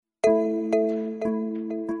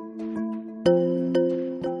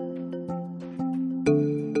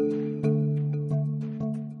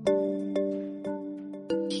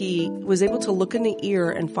was able to look in the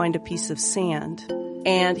ear and find a piece of sand.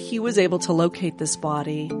 And he was able to locate this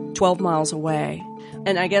body 12 miles away.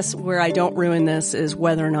 And I guess where I don't ruin this is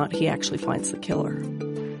whether or not he actually finds the killer.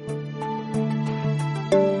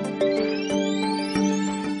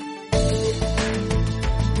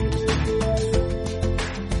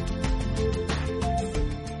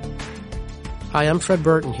 Hi, I'm Fred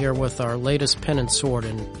Burton here with our latest Pen and Sword,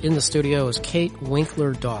 and in the studio is Kate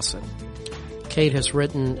Winkler Dawson. Kate has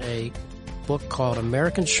written a book called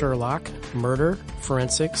American Sherlock, Murder,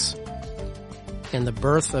 Forensics, and the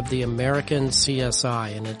Birth of the American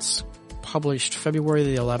CSI, and it's published February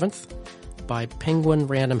the 11th by Penguin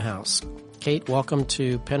Random House. Kate, welcome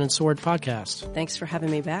to Pen and Sword Podcast. Thanks for having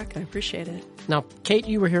me back. I appreciate it. Now, Kate,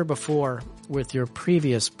 you were here before with your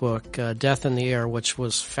previous book, Death in the Air, which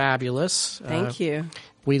was fabulous. Thank you.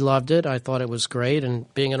 We loved it. I thought it was great.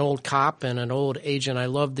 And being an old cop and an old agent, I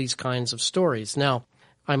love these kinds of stories. Now,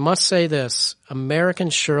 I must say this,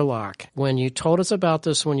 American Sherlock, when you told us about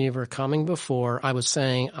this when you were coming before, I was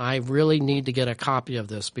saying, I really need to get a copy of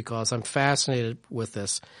this because I'm fascinated with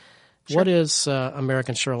this. Sure. What is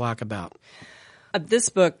American Sherlock about? This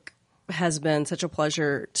book has been such a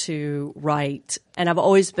pleasure to write, and I've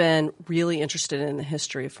always been really interested in the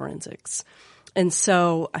history of forensics. And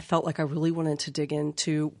so I felt like I really wanted to dig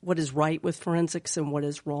into what is right with forensics and what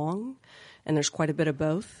is wrong. And there's quite a bit of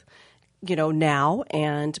both, you know, now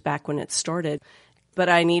and back when it started. But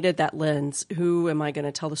I needed that lens. Who am I going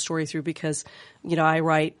to tell the story through? Because, you know, I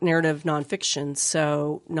write narrative nonfiction,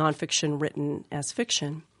 so nonfiction written as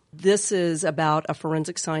fiction. This is about a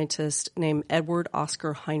forensic scientist named Edward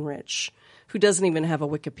Oscar Heinrich, who doesn't even have a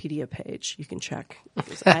Wikipedia page. You can check.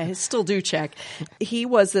 I still do check. He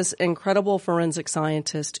was this incredible forensic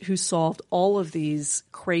scientist who solved all of these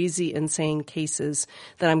crazy, insane cases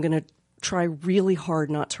that I'm going to try really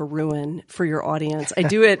hard not to ruin for your audience. I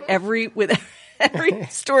do it with every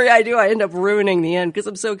story I do, I end up ruining the end because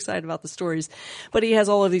I'm so excited about the stories. But he has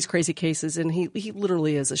all of these crazy cases, and he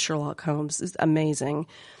literally is a Sherlock Holmes. It's amazing.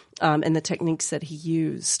 And the techniques that he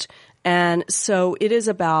used. And so it is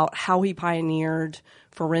about how he pioneered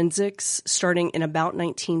forensics starting in about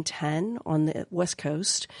 1910 on the West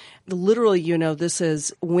Coast. Literally, you know, this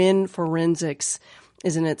is when forensics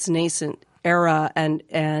is in its nascent era, and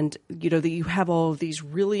you know, that you have all of these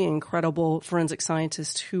really incredible forensic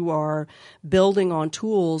scientists who are building on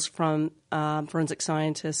tools from forensic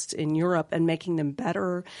scientists in Europe and making them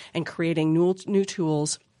better and creating new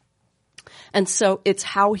tools. And so it's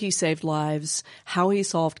how he saved lives, how he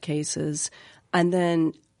solved cases, and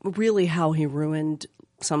then really how he ruined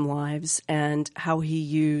some lives and how he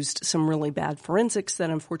used some really bad forensics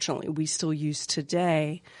that unfortunately we still use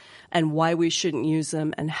today, and why we shouldn't use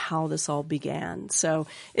them and how this all began. So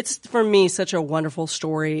it's, for me, such a wonderful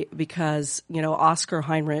story because, you know, Oscar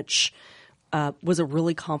Heinrich was a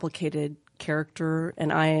really complicated character,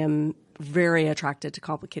 and I am very attracted to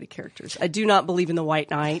complicated characters. I do not believe in the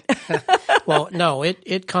White Knight. Well, no,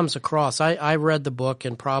 it comes across. I read the book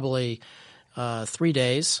in probably 3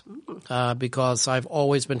 days because I've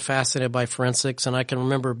always been fascinated by forensics, and I can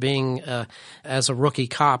remember being, as a rookie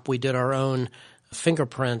cop, we did our own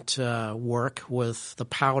fingerprint work with the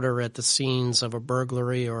powder at the scenes of a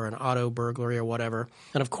burglary or an auto burglary or whatever.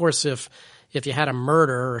 And of course, if you had a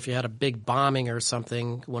murder or if you had a big bombing or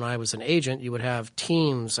something, when I was an agent, you would have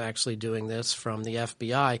teams actually doing this from the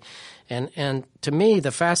FBI. And to me,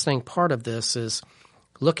 the fascinating part of this is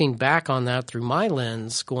looking back on that through my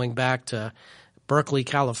lens, going back to Berkeley,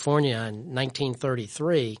 California in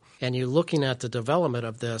 1933, and you're looking at the development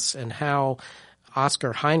of this and how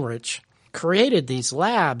Oscar Heinrich created these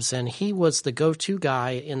labs, and he was the go-to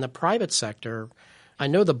guy in the private sector. I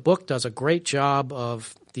know the book does a great job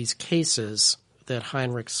of these cases that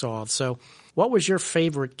Heinrich solved. So what was your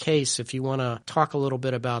favorite case, if you want to talk a little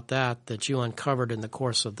bit about that you uncovered in the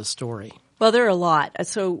course of the story? Well, there are a lot.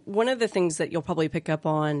 So one of the things that you'll probably pick up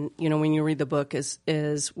on, you know, when you read the book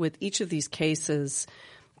is with each of these cases,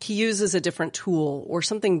 he uses a different tool or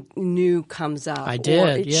something new comes up. I did,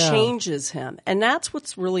 or it yeah. changes him. And that's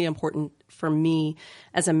what's really important for me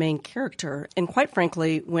as a main character. And quite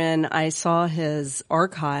frankly, when I saw his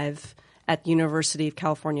archive at the University of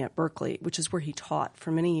California at Berkeley, which is where he taught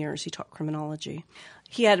for many years, he taught criminology,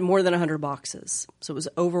 he had more than 100 boxes. So it was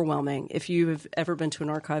overwhelming. If you've ever been to an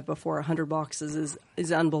archive before, 100 boxes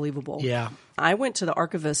is unbelievable. Yeah. I went to the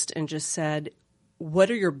archivist and just said,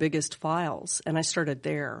 what are your biggest files? And I started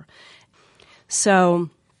there. So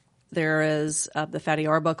There is the Fatty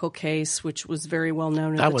Arbuckle case, which was very well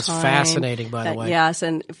known at the time. That was fascinating, by the way. Yes,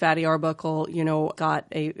 and Fatty Arbuckle, got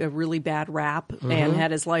a really bad rap and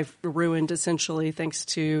had his life ruined essentially thanks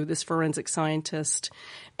to this forensic scientist.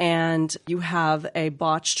 And you have a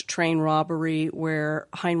botched train robbery where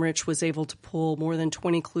Heinrich was able to pull more than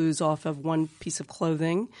 20 clues off of one piece of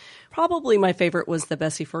clothing. Probably my favorite was the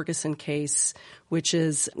Bessie Ferguson case, which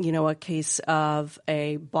is, a case of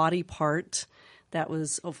a body part. That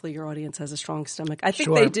was, hopefully your audience has a strong stomach. I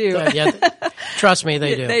think they do. Yeah, trust me,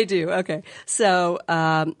 they do. They do. Okay. So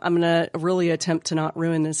I'm going to really attempt to not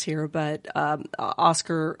ruin this here, but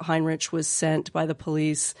Oscar Heinrich was sent by the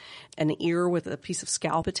police an ear with a piece of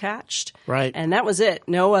scalp attached. Right. And that was it.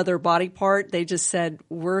 No other body part. They just said,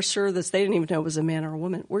 we're sure this, they didn't even know it was a man or a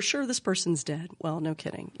woman. We're sure this person's dead. Well, no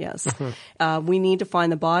kidding. Yes. We need to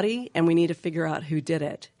find the body and we need to figure out who did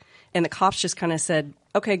it. And the cops just kind of said,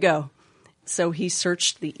 okay, go. So he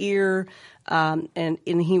searched the ear, and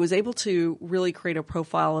he was able to really create a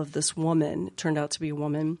profile of this woman. It turned out to be a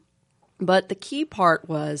woman. But the key part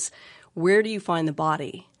was, where do you find the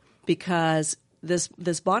body? Because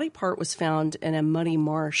this body part was found in a muddy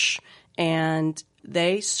marsh, and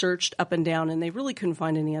they searched up and down, and they really couldn't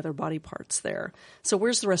find any other body parts there. So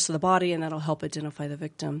where's the rest of the body? And that'll help identify the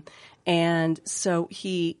victim. And so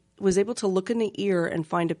he was able to look in the ear and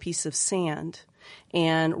find a piece of sand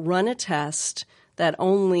and run a test that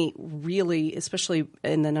only really, especially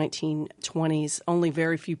in the 1920s, only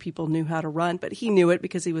very few people knew how to run. But he knew it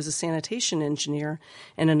because he was a sanitation engineer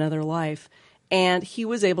in another life. And he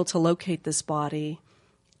was able to locate this body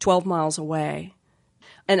 12 miles away.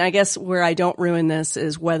 And I guess where I don't ruin this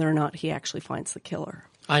is whether or not he actually finds the killer.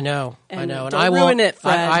 I know. And don't I ruin won't, it,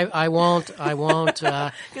 Fred. I won't.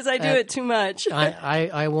 Because I do it too much.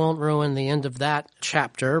 I won't ruin the end of that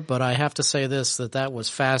chapter, but I have to say that was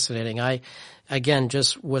fascinating. Again,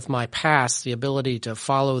 just with my past, the ability to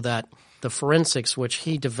follow the forensics, which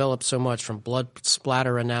he developed so much, from blood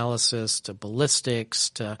splatter analysis to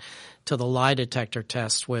ballistics to the lie detector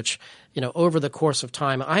test, which, over the course of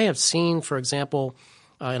time, I have seen, for example,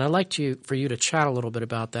 and I'd like for you to chat a little bit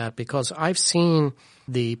about that, because I've seen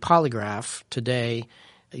the polygraph today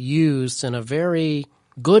used in a very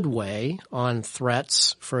good way on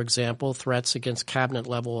threats, for example, threats against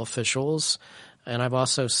cabinet-level officials. And I've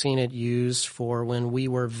also seen it used for when we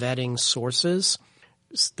were vetting sources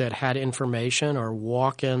that had information, or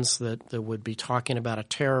walk-ins that would be talking about a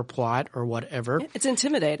terror plot or whatever. It's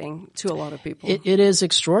intimidating to a lot of people. It is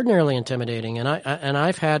extraordinarily intimidating, and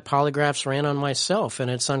I've had polygraphs ran on myself,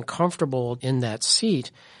 and it's uncomfortable in that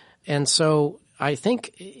seat. And so I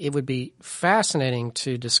think it would be fascinating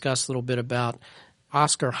to discuss a little bit about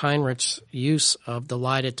Oscar Heinrich's use of the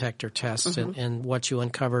lie detector test and what you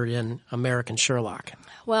uncovered in American Sherlock.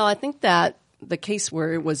 Well, I think that the case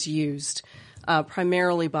where it was used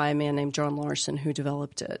primarily by a man named John Larson, who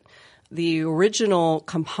developed it. The original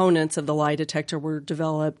components of the lie detector were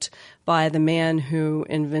developed by the man who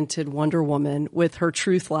invented Wonder Woman with her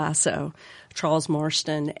truth lasso, Charles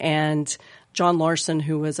Marston. And John Larson,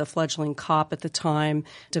 who was a fledgling cop at the time,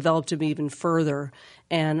 developed him even further.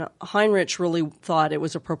 And Heinrich really thought it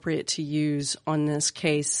was appropriate to use on this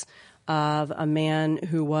case of a man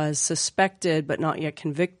who was suspected but not yet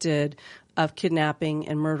convicted of kidnapping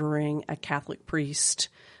and murdering a Catholic priest.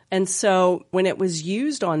 And so when it was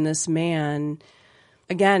used on this man,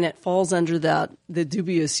 again, it falls under the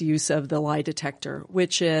dubious use of the lie detector,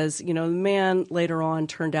 which is, the man later on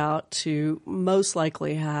turned out to most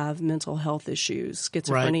likely have mental health issues,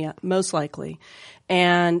 schizophrenia, right. Most likely.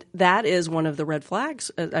 And that is one of the red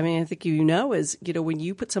flags. I mean, I think is, when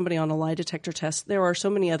you put somebody on a lie detector test, there are so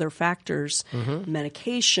many other factors,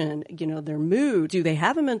 medication, their mood, do they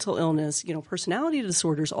have a mental illness, personality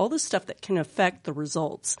disorders, all this stuff that can affect the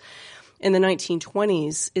results. In the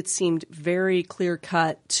 1920s, it seemed very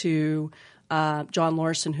clear-cut to John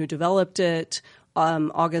Larson, who developed it,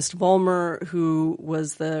 August Vollmer, who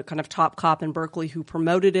was the kind of top cop in Berkeley who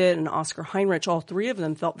promoted it, and Oscar Heinrich. All three of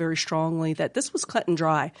them felt very strongly that this was cut and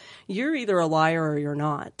dry. You're either a liar or you're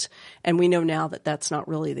not. And we know now that that's not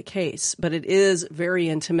really the case. But it is very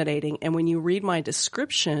intimidating. And when you read my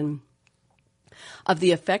description of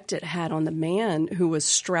the effect it had on the man who was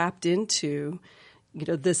strapped into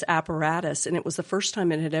this apparatus, and it was the first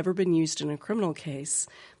time it had ever been used in a criminal case,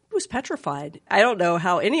 I was petrified. I don't know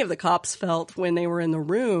how any of the cops felt when they were in the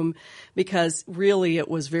room, because really it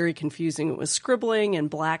was very confusing. It was scribbling and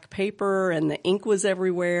black paper, and the ink was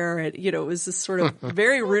everywhere. It was this sort of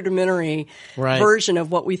very rudimentary version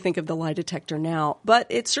of what we think of the lie detector now. But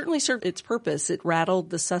it certainly served its purpose. It rattled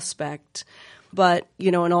the suspect. But,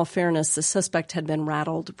 in all fairness, the suspect had been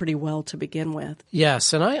rattled pretty well to begin with.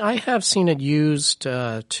 Yes, and I have seen it used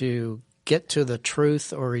to get to the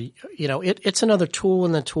truth, or, it's another tool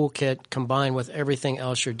in the toolkit combined with everything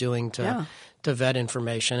else you're doing to vet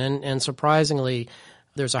information. And surprisingly,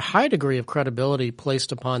 there's a high degree of credibility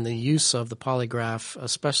placed upon the use of the polygraph,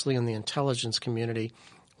 especially in the intelligence community,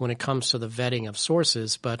 when it comes to the vetting of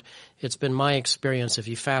sources. But it's been my experience, if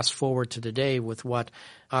you fast forward to today with what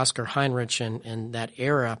Oscar Heinrich and that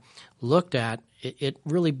era looked at, it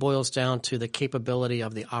really boils down to the capability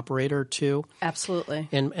of the operator too. Absolutely.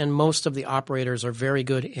 And most of the operators are very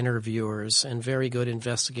good interviewers and very good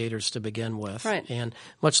investigators to begin with. Right. And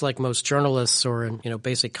much like most journalists or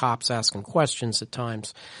basic cops asking questions at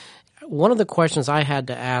times. One of the questions I had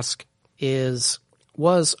to ask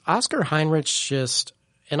was Oscar Heinrich just,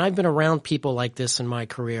 and I've been around people like this in my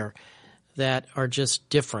career that are just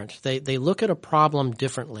different. They look at a problem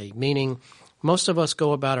differently, meaning most of us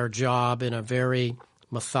go about our job in a very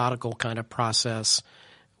methodical kind of process.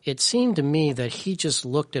 It seemed to me that he just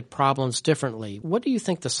looked at problems differently. What do you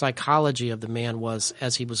think the psychology of the man was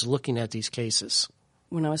as he was looking at these cases?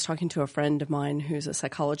 When I was talking to a friend of mine who's a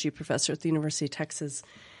psychology professor at the University of Texas,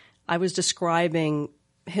 I was describing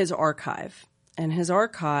his archive. And his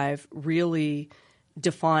archive really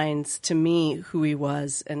defines to me who he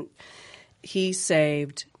was. And he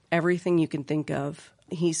saved everything you can think of.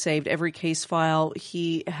 He saved every case file.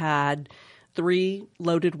 He had 3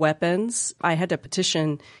 loaded weapons. I had to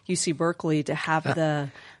petition UC Berkeley to have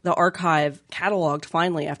the archive cataloged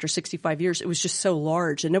finally after 65 years. It was just so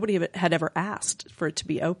large, and nobody had ever asked for it to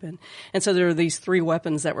be open. And so there were these 3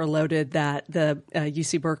 weapons that were loaded that the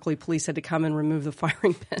UC Berkeley police had to come and remove the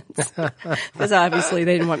firing pins because obviously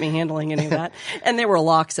they didn't want me handling any of that. And there were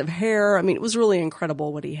locks of hair. I mean, it was really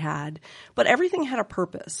incredible what he had. But everything had a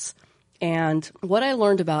purpose. And what I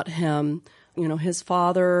learned about him, his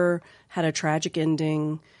father had a tragic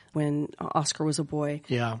ending when Oscar was a boy.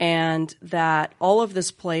 Yeah. And that all of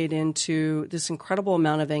this played into this incredible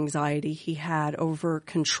amount of anxiety he had over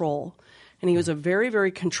control. And he was a very,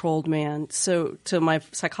 very controlled man. So my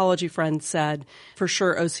psychology friend said, for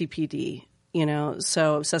sure, OCPD,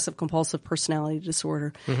 so obsessive compulsive personality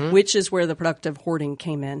disorder, which is where the productive hoarding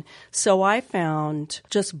came in. So I found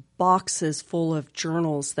just boxes full of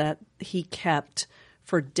journals that he kept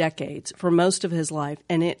for decades, for most of his life.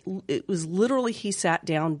 And it was literally he sat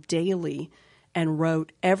down daily and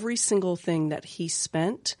wrote every single thing that he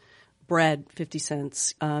spent, bread, 50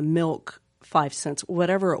 cents, milk, 5 cents,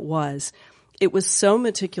 whatever it was. It was so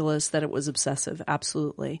meticulous that it was obsessive,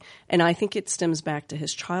 absolutely. And I think it stems back to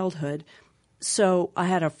his childhood. So I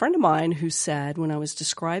had a friend of mine who said, when I was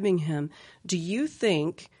describing him, do you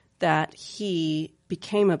think that he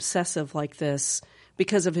became obsessive like this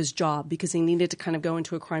because of his job, because he needed to kind of go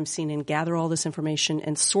into a crime scene and gather all this information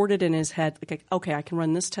and sort it in his head? Like, okay, I can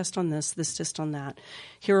run this test on this test on that.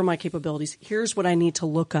 Here are my capabilities. Here's what I need to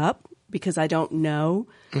look up because I don't know,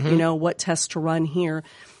 what tests to run here.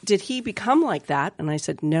 Did he become like that? And I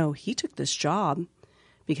said, no, he took this job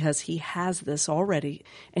because he has this already,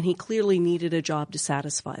 and he clearly needed a job to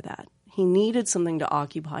satisfy that. He needed something to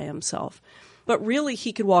occupy himself. But really,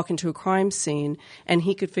 he could walk into a crime scene and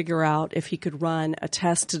he could figure out if he could run a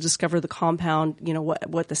test to discover the compound,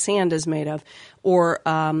 what the sand is made of, or,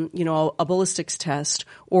 a ballistics test,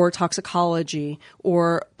 or toxicology,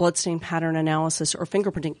 or bloodstain pattern analysis, or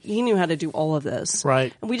fingerprinting. He knew how to do all of this.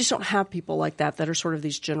 Right. And we just don't have people like that are sort of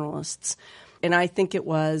these generalists. And I think it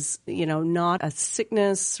was, not a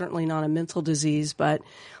sickness, certainly not a mental disease, but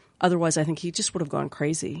otherwise, I think he just would have gone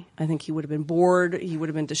crazy. I think he would have been bored. He would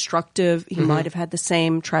have been destructive. He might have had the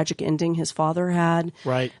same tragic ending his father had.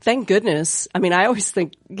 Right. Thank goodness. I mean, I always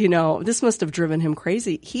think, this must have driven him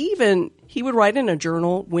crazy. He would write in a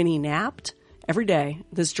journal when he napped every day,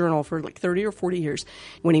 this journal for like 30 or 40 years.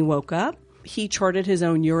 When he woke up, he charted his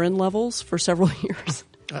own urine levels for several years.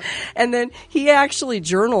 And then he actually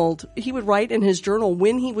journaled. He would write in his journal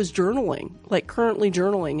when he was journaling, like currently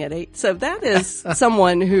journaling at 8. So that is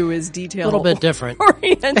someone who is detail a little bit different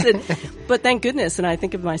oriented. But thank goodness. And I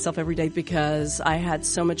think of myself every day because I had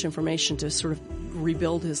so much information to sort of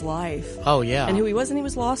rebuild his life. Oh, yeah. And who he was. And he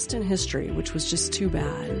was lost in history, which was just too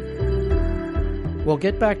bad. We'll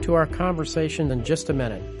get back to our conversation in just a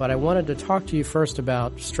minute, but I wanted to talk to you first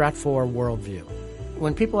about Stratfor Worldview.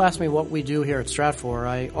 When people ask me what we do here at Stratfor,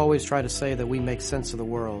 I always try to say that we make sense of the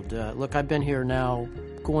world. Look, I've been here now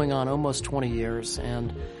going on almost 20 years,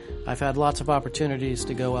 and I've had lots of opportunities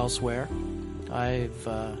to go elsewhere. I've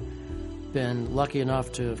been lucky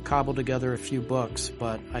enough to have cobbled together a few books,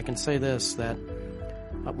 but I can say this, that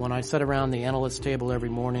when I sit around the analyst table every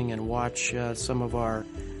morning and watch some of our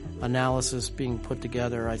analysis being put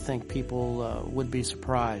together, I think people would be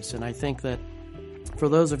surprised. And I think that for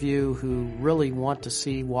those of you who really want to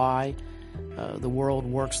see why the world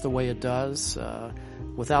works the way it does,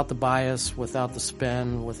 without the bias, without the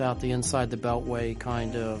spin, without the inside the beltway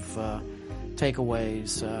kind of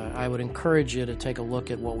takeaways, I would encourage you to take a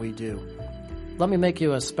look at what we do. Let me make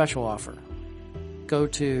you a special offer. Go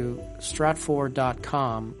to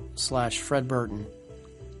stratfor.com/Fred Burton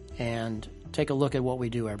and take a look at what we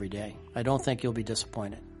do every day. I don't think you'll be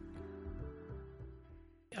disappointed.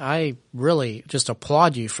 I really just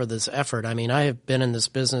applaud you for this effort. I mean, I have been in this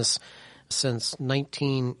business since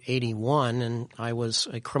 1981, and I was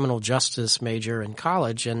a criminal justice major in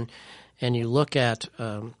college, and you look at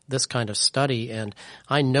this kind of study, and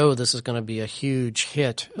I know this is going to be a huge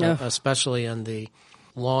hit, especially in the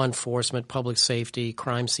law enforcement, public safety,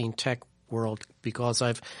 crime scene tech world, because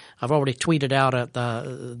I've already tweeted out at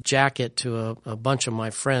the jacket to a bunch of my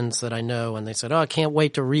friends that I know, and they said, "Oh, I can't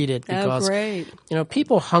wait to read it," because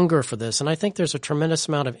people hunger for this, and I think there's a tremendous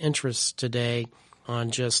amount of interest today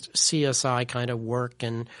on just CSI kind of work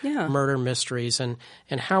and murder mysteries and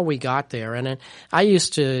how we got there. And I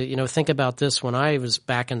used to, think about this when I was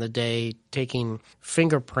back in the day taking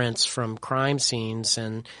fingerprints from crime scenes,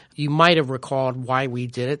 and you might have recalled why we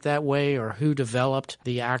did it that way or who developed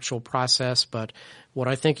the actual process. But what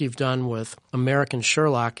I think you've done with American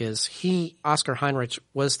Sherlock is Oscar Heinrich,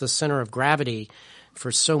 was the center of gravity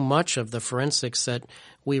for so much of the forensics that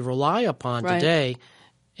we rely upon today.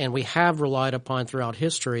 And we have relied upon throughout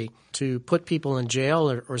history to put people in jail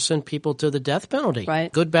or send people to the death penalty,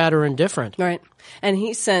 good, bad, or indifferent. Right. And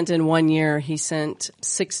in 1 year,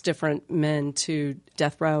 6 different men to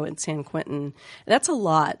death row in San Quentin. That's a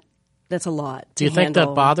lot. Do you think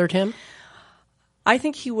that bothered him? I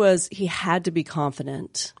think he had to be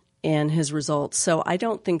confident in his results. So I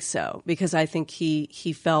don't think so, because I think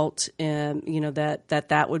he felt,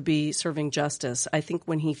 that would be serving justice. I think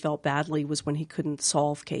when he felt badly was when he couldn't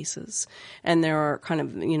solve cases. And there are kind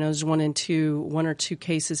of, there's one or two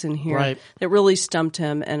cases in here that really stumped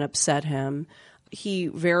him and upset him. He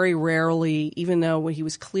very rarely, even though he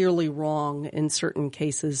was clearly wrong in certain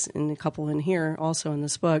cases, in a couple in here, also in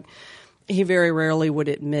this book, he very rarely would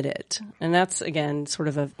admit it. And that's, again, sort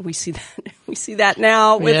of we see that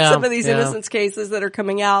now with some of these innocence cases that are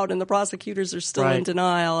coming out, and the prosecutors are still in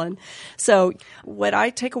denial. And so what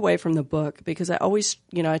I take away from the book, because I always,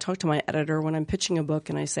 I talk to my editor when I'm pitching a book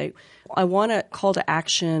and I say, I want a call to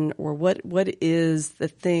action, or what is the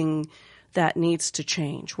thing that needs to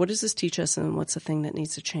change? What does this teach us, and what's the thing that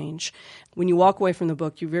needs to change? When you walk away from the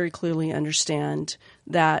book, you very clearly understand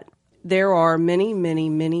that there are many, many,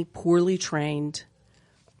 many poorly trained,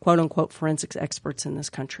 quote-unquote, forensics experts in this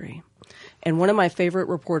country. And one of my favorite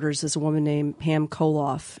reporters is a woman named Pam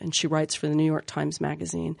Koloff, and she writes for the New York Times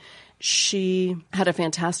Magazine. She had a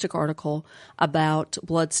fantastic article about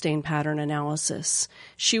bloodstain pattern analysis.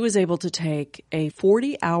 She was able to take a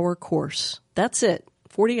 40-hour course, that's it,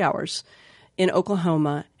 40 hours, in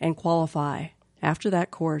Oklahoma, and qualify after that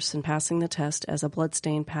course and passing the test as a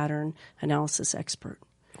bloodstain pattern analysis expert.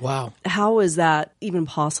 Wow. How is that even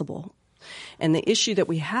possible? And the issue that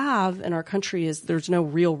we have in our country is there's no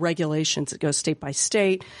real regulations. It goes state by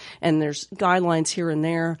state, and there's guidelines here and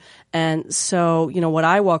there. And so, what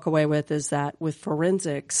I walk away with is that with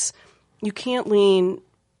forensics, you can't lean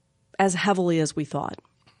as heavily as we thought.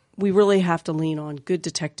 We really have to lean on good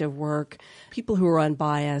detective work, people who are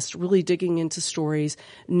unbiased, really digging into stories,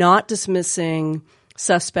 not dismissing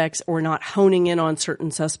suspects or not honing in on certain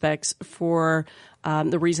suspects for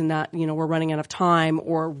the reason that, we're running out of time,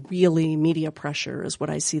 or really media pressure is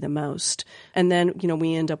what I see the most. And then,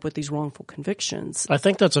 we end up with these wrongful convictions. I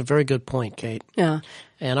think that's a very good point, Kate. Yeah.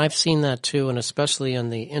 And I've seen that too, and especially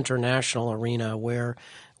in the international arena where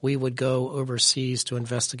we would go overseas to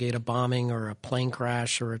investigate a bombing or a plane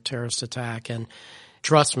crash or a terrorist attack. And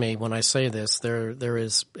trust me when I say this, there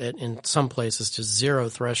is in some places just zero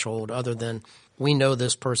threshold other than we know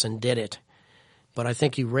this person did it. But I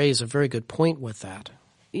think you raise a very good point with that.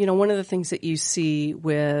 One of the things that you see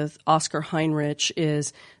with Oscar Heinrich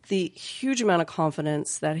is the huge amount of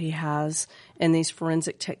confidence that he has in these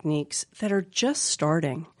forensic techniques that are just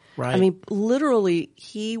starting. Right. I mean, literally,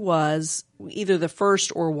 he was either the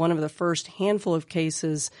first or one of the first handful of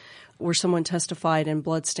cases where someone testified in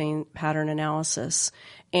bloodstain pattern analysis.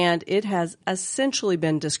 And it has essentially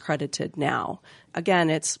been discredited now. Again,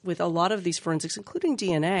 it's with a lot of these forensics, including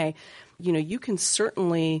DNA, you can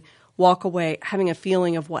certainly walk away having a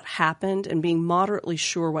feeling of what happened and being moderately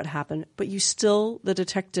sure what happened, but the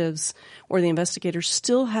detectives or the investigators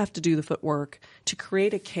still have to do the footwork to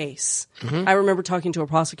create a case. Mm-hmm. I remember talking to a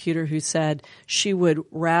prosecutor who said she would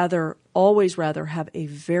always rather have a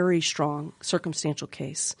very strong circumstantial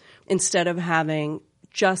case instead of having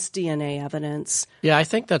just DNA evidence. Yeah, I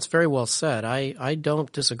think that's very well said. I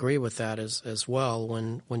don't disagree with that as well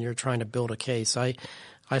when you're trying to build a case.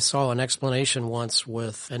 I saw an explanation once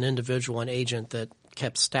with an individual, an agent, that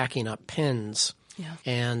kept stacking up pins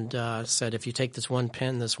and said if you take this one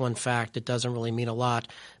pin, this one fact, it doesn't really mean a lot.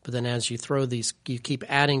 But then as you throw these, you keep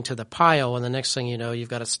adding to the pile, and the next thing you know, you've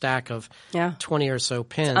got a stack of 20 or so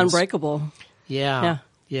pins. It's unbreakable. Yeah.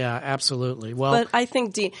 Yeah, absolutely. Well, but I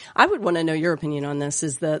think, I would want to know your opinion on this.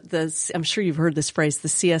 Is I'm sure you've heard this phrase, the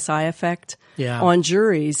CSI effect on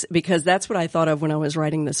juries, because that's what I thought of when I was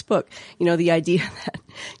writing this book. You know, the idea that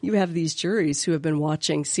you have these juries who have been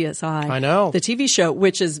watching CSI, I know, the TV show,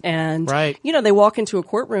 right. You know, they walk into a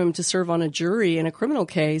courtroom to serve on a jury in a criminal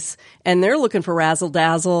case, and they're looking for razzle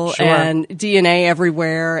dazzle and DNA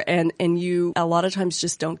everywhere, and you a lot of times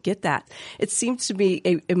just don't get that. It seems to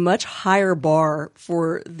be a much higher bar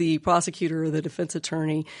for the prosecutor or the defense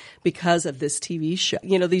attorney because of this TV show.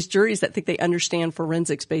 You know, these juries that think they understand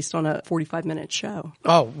forensics based on a 45-minute show.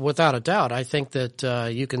 Oh, without a doubt. I think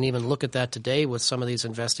that you can even look at that today with some of these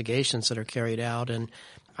investigations that are carried out. And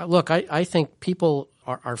look, I think people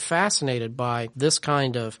are fascinated by this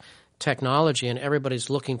kind of technology, and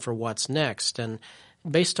everybody's looking for what's next. And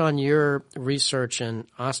based on your research in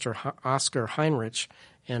Oscar Heinrich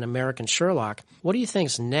and American Sherlock, what do you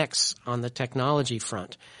think's next on the technology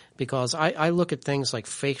front? Because I look at things like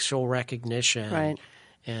facial recognition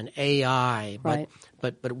and AI,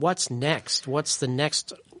 but what's next? What's the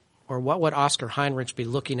next, or what would Oscar Heinrich be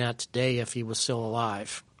looking at today if he was still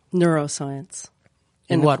alive? Neuroscience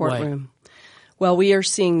in the what courtroom. Way? Well, we are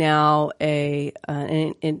seeing now an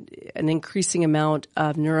increasing amount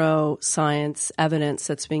of neuroscience evidence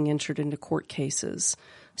that's being entered into court cases.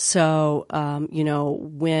 So, you know,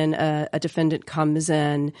 when a defendant comes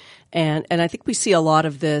in, and I think we see a lot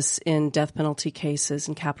of this in death penalty cases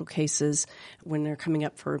and capital cases when they're coming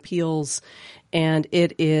up for appeals, and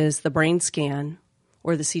it is the brain scan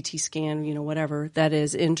or the CT scan, you know, whatever, that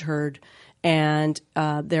is entered. And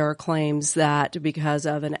there are claims that because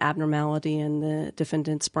of an abnormality in the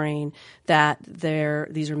defendant's brain, that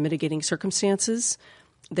these are mitigating circumstances.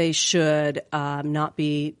 They should not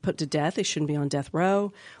be put to death. They shouldn't be on death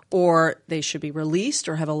row, or they should be released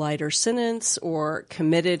or have a lighter sentence or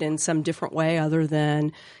committed in some different way other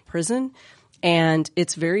than prison. And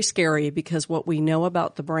it's very scary because what we know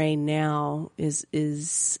about the brain now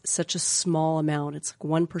is such a small amount. It's like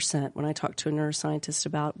 1% when I talk to a neuroscientist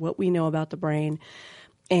about what we know about the brain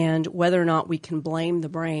and whether or not we can blame the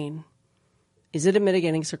brain. Is it a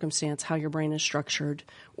mitigating circumstance, how your brain is structured,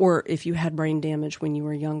 or if you had brain damage when you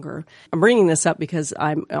were younger? I'm bringing this up because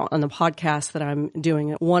I'm on the podcast that I'm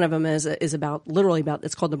doing. One of them is about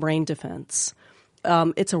it's called the brain defense.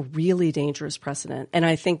 It's a really dangerous precedent. And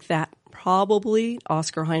I think that probably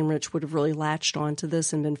Oscar Heinrich would have really latched onto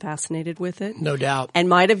this and been fascinated with it. No doubt. And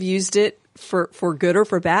might have used it for good or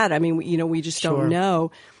for bad. I mean, you know, we just don't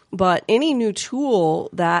know. But any new tool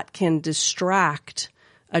that can distract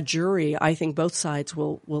a jury, I think both sides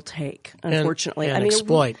will take, unfortunately. And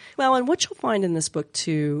exploit. Well, and what you'll find in this book,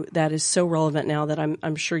 too, that is so relevant now that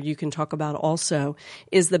I'm sure you can talk about also,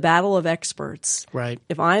 is the battle of experts. Right.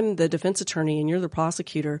 If I'm the defense attorney and you're the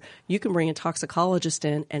prosecutor, you can bring a toxicologist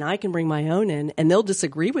in and I can bring my own in, and they'll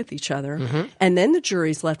disagree with each other. Mm-hmm. And then the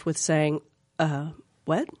jury's left with saying,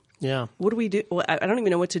 what? Yeah. What do we do? Well, I don't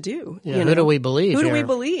even know what to do. Yeah. You know? Who do we believe? Who do we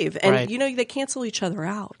believe? And, you know, they cancel each other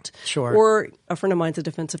out. Sure. Or a friend of mine's a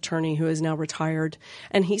defense attorney who is now retired.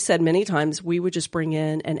 And he said many times we would just bring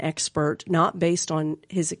in an expert, not based on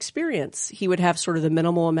his experience. He would have sort of the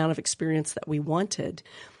minimal amount of experience that we wanted.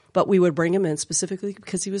 But we would bring him in specifically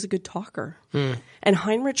because he was a good talker. And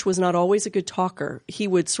Heinrich was not always a good talker. He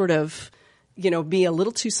would sort of, you know, be a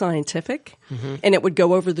little too scientific, and it would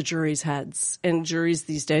go over the jury's heads. And juries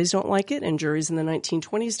these days don't like it, and juries in the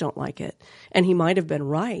 1920s don't like it. And he might have been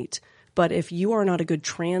right, but if you are not a good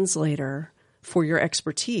translator for your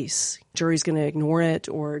expertise, jury's going to ignore it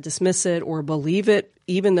or dismiss it or believe it,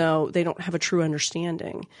 even though they don't have a true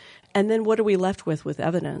understanding. And then what are we left with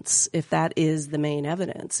evidence if that is the main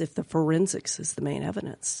evidence, if the forensics is the main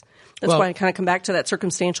evidence? That's why I kind of come back to that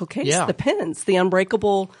circumstantial case, the pins, the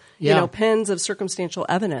unbreakable, you know, pins of circumstantial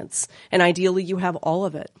evidence. And ideally you have all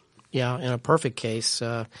of it. Yeah, in a perfect case.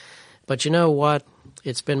 But you know what?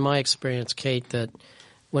 It's been my experience, Kate, that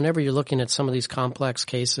whenever you're looking at some of these complex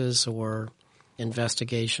cases or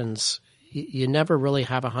investigations, you never really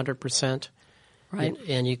have 100%. Right.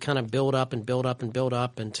 And you kind of build up and build up and build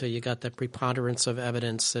up until you got that preponderance of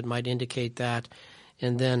evidence that might indicate that.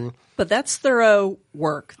 And then, but that's thorough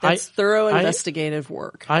work. That's thorough investigative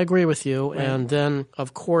work. I agree with you. Right. And then,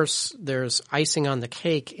 of course, there's icing on the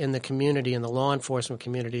cake in the community, in the law enforcement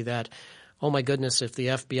community, that, oh my goodness, if the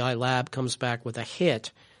FBI lab comes back with a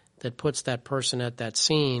hit that puts that person at that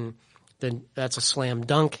scene, then that's a slam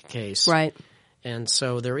dunk case. Right. And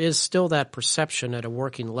so there is still that perception at a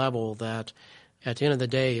working level that at the end of the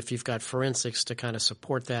day, if you've got forensics to kind of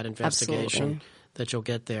support that investigation, Absolutely. that you'll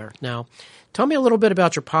get there. Now, tell me a little bit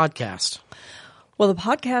about your podcast. Well, the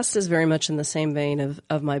podcast is very much in the same vein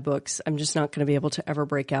of my books. I'm just not going to be able to ever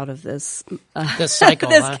break out of this cycle,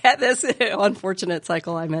 this unfortunate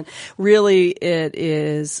cycle I'm in. Really, it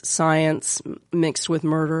is science mixed with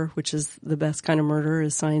murder, which is the best kind of murder,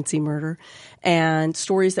 is sciencey murder, and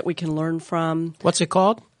stories that we can learn from. What's it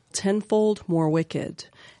called? Tenfold More Wicked.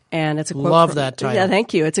 And it's a quote. Love that title. Yeah,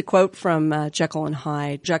 thank you. It's a quote from Jekyll and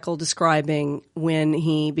Hyde. Jekyll describing when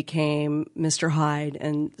he became Mr. Hyde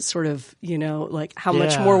and sort of, like how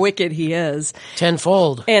much more wicked he is.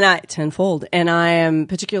 Tenfold. Tenfold. And I am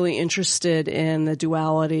particularly interested in the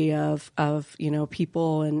duality of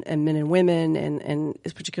people and men and women and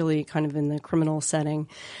particularly kind of in the criminal setting.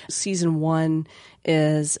 Season 1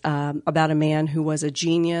 is about a man who was a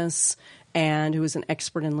genius and who was an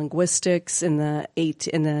expert in linguistics in the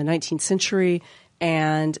 19th century,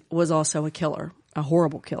 and was also a killer, a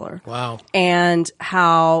horrible killer. Wow! And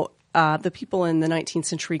how the people in the 19th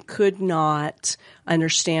century could not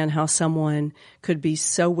understand how someone could be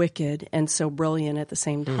so wicked and so brilliant at the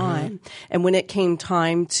same time. Mm-hmm. And when it came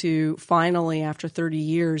time to finally, after 30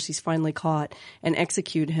 years, he's finally caught and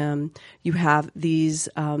execute him, you have these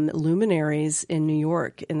luminaries in New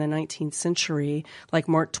York in the 19th century, like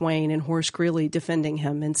Mark Twain and Horace Greeley, defending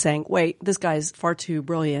him and saying, wait, this guy's far too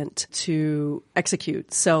brilliant to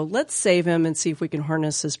execute. So let's save him and see if we can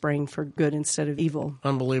harness his brain for good instead of evil.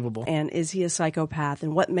 Unbelievable. And is he a psychopath?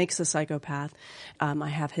 And what makes a psychopath? I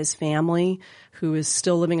have his family, who is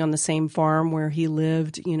still living on the same farm where he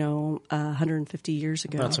lived, 150 years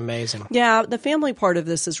ago. That's amazing. Yeah, the family part of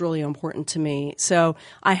this is really important to me. So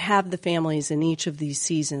I have the families in each of these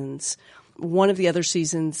seasons. One of the other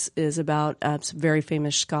seasons is about some very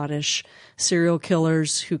famous Scottish serial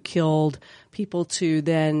killers who killed people to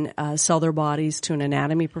then sell their bodies to an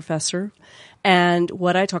anatomy professor. And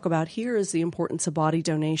what I talk about here is the importance of body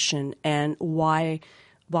donation and why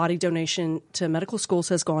body donation to medical schools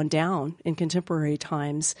has gone down in contemporary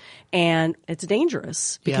times. And it's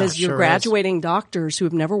dangerous because you're graduating doctors who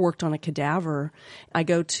have never worked on a cadaver. I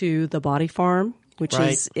go to the Body Farm, which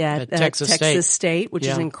is at Texas State, which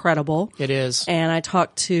is incredible. It is. And I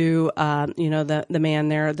talked to, the man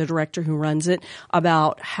there, the director who runs it,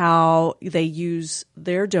 about how they use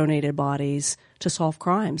their donated bodies to solve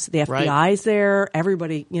crimes. The FBI is there.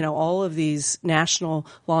 Everybody, all of these national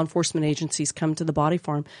law enforcement agencies come to the Body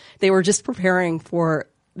Farm. They were just preparing for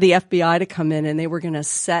the FBI to come in, and they were going to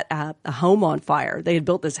set a home on fire. They had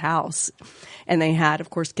built this house, and they had, of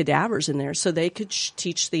course, cadavers in there, so they could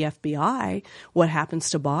teach the FBI what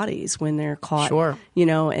happens to bodies when they're caught,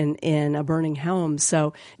 in a burning home.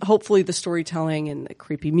 So hopefully the storytelling and the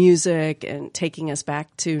creepy music and taking us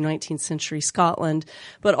back to 19th century Scotland,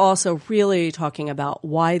 but also really talking about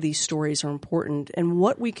why these stories are important and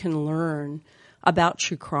what we can learn about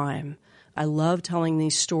true crime. I love telling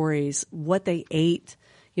these stories, what they ate,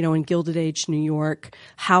 in Gilded Age New York,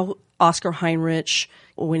 how Oscar Heinrich,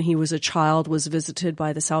 when he was a child, was visited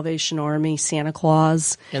by the Salvation Army, Santa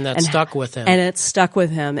Claus. And that stuck with him. And it stuck with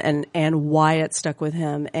him, and why it stuck with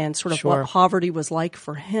him, and sort of what poverty was like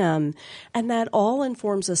for him. And that all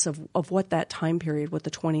informs us of what that time period, what the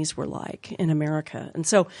 20s were like in America. And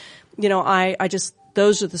so,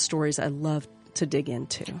 those are the stories I love to dig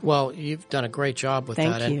into. Well, you've done a great job with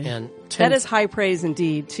that. Thank you. That is high praise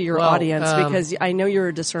indeed to your audience, because I know you're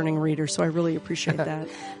a discerning reader, so I really appreciate that.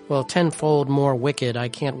 Well, Tenfold More Wicked. I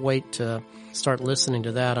can't wait to start listening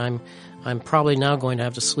to that. I'm probably now going to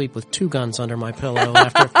have to sleep with 2 guns under my pillow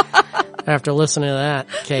after listening to that,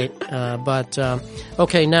 Kate.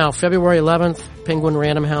 Okay, now February 11th, Penguin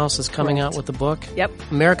Random House is coming out with the book. Yep.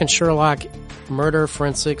 American Sherlock, Murder,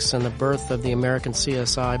 Forensics, and the Birth of the American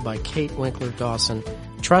CSI by Kate Winkler Dawson.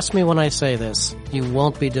 Trust me when I say this, you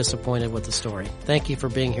won't be disappointed with the story. Thank you for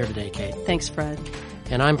being here today, Kate. Thanks, Fred.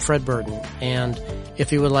 And I'm Fred Burton. And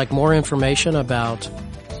if you would like more information about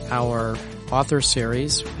our author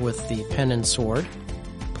series with the pen and sword,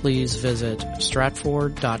 please visit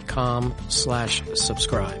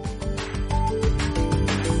stratfor.com/subscribe.